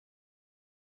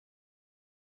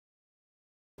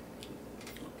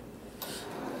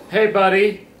Hey,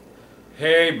 buddy.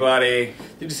 Hey, buddy.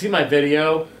 Did you see my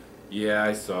video? Yeah,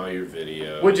 I saw your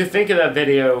video. What'd you think of that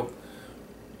video?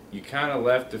 You kind of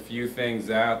left a few things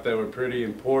out that were pretty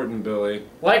important, Billy.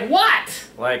 Like what?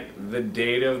 Like the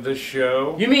date of the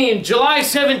show. You mean July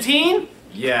 17?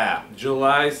 Yeah,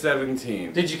 July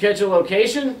 17th. Did you catch a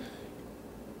location?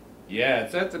 Yeah,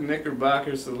 it's at the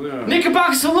Knickerbocker Saloon.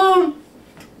 Knickerbocker Saloon!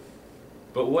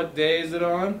 But what day is it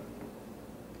on?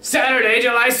 Saturday,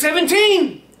 July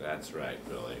 17! That's right,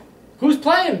 Billy. Who's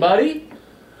playing, buddy?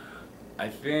 I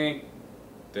think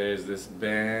there's this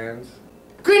band.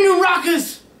 Green Room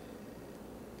Rockers!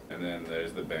 And then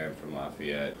there's the band from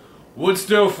Lafayette.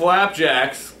 Woodstow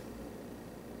Flapjacks.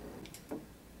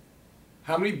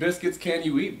 How many biscuits can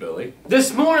you eat, Billy?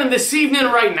 This morning, this evening,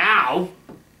 right now.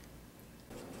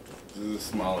 This is the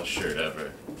smallest shirt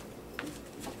ever.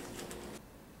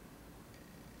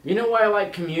 You know why I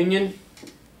like communion?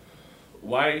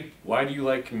 Why do you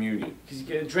like communion? Because you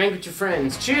get a drink with your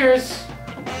friends. Cheers!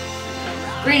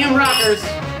 Green Room Rockers!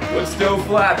 Woodstow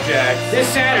Flapjacks. This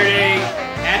Saturday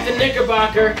at the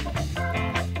Knickerbocker.